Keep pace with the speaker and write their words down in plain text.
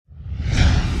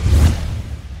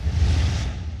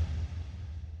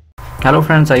Hello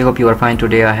friends, I hope you are fine.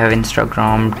 Today I have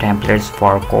Instagram templates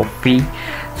for coffee.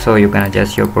 So you can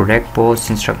adjust your product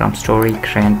post, Instagram story,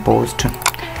 current post.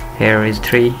 Here is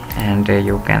 3 and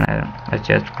you can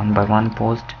adjust one by one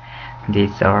post.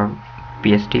 These are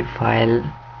PSD file,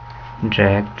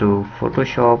 drag to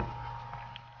Photoshop,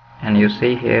 and you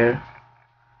see here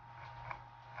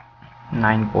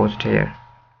 9 posts here.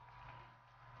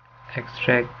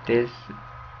 Extract this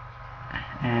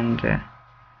and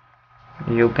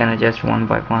you can adjust one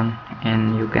by one,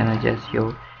 and you can adjust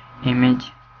your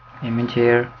image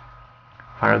here.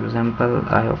 For example,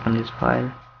 I open this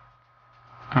file,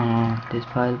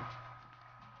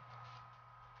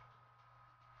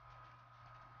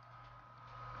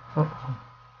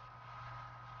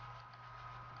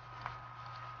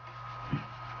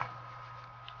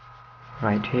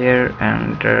 right here,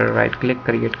 and right click,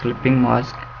 create clipping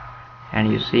mask,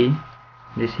 and you see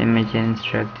this image and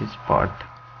extract this part.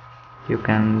 You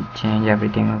can change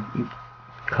everything,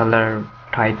 color,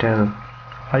 title,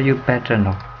 or you pattern.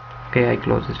 Okay, I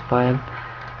close this file,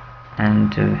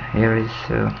 and here is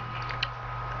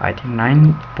I think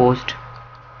 9 posts,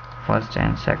 first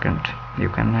and second. You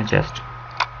can adjust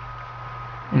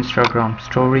Instagram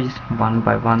stories one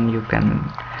by one. You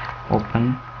can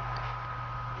open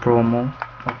promo.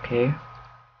 Okay,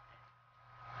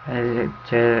 I'll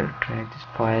drag this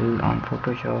file on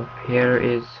Photoshop. Here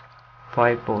is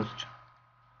 5 posts,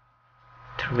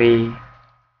 3,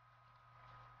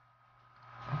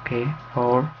 okay,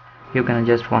 4. You can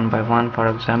adjust one by one. For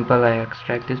example, I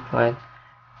extract this file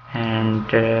and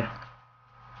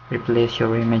replace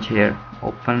your image here.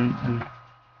 Open,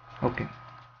 okay,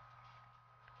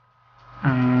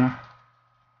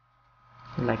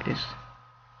 like this.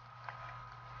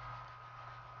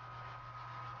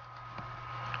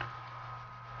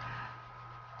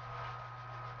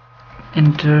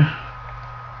 Enter,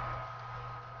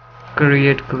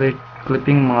 create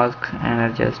clipping mask,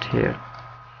 and adjust here.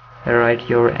 Write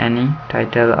your any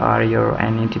title or your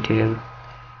any detail.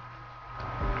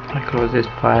 I close this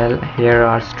file. Here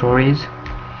are stories.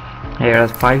 Here are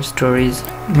 5 stories,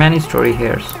 many story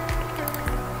hairs.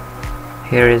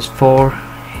 Here is 4,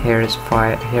 here is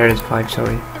 5, here is 5,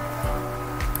 sorry,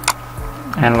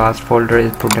 and last folder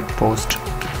is product post.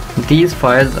 These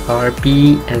files are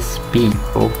PSD,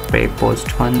 product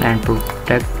post 1 and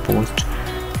product post.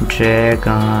 Drag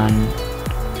on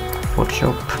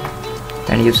Photoshop,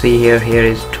 and you see here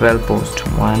is 12 posts,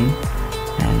 1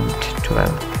 and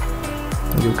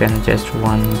 12. You can adjust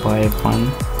one by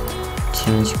one,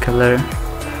 change color.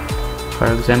 For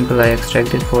example, I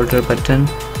extract this folder button.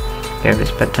 Here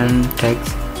is button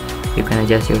text. You can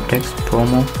adjust your text.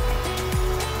 Promo,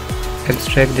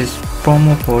 extract this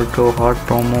promo photo, hot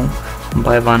promo,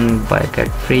 buy one buy get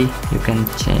free. You can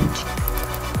change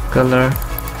color,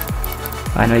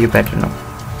 I know you better know,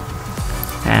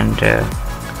 and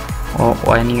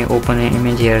when you open an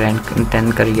image here and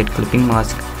then create clipping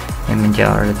mask, image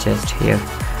are just here.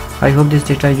 I hope this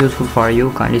data is useful for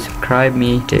you. Kindly subscribe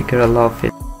me. Take care. Allah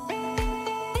Hafiz.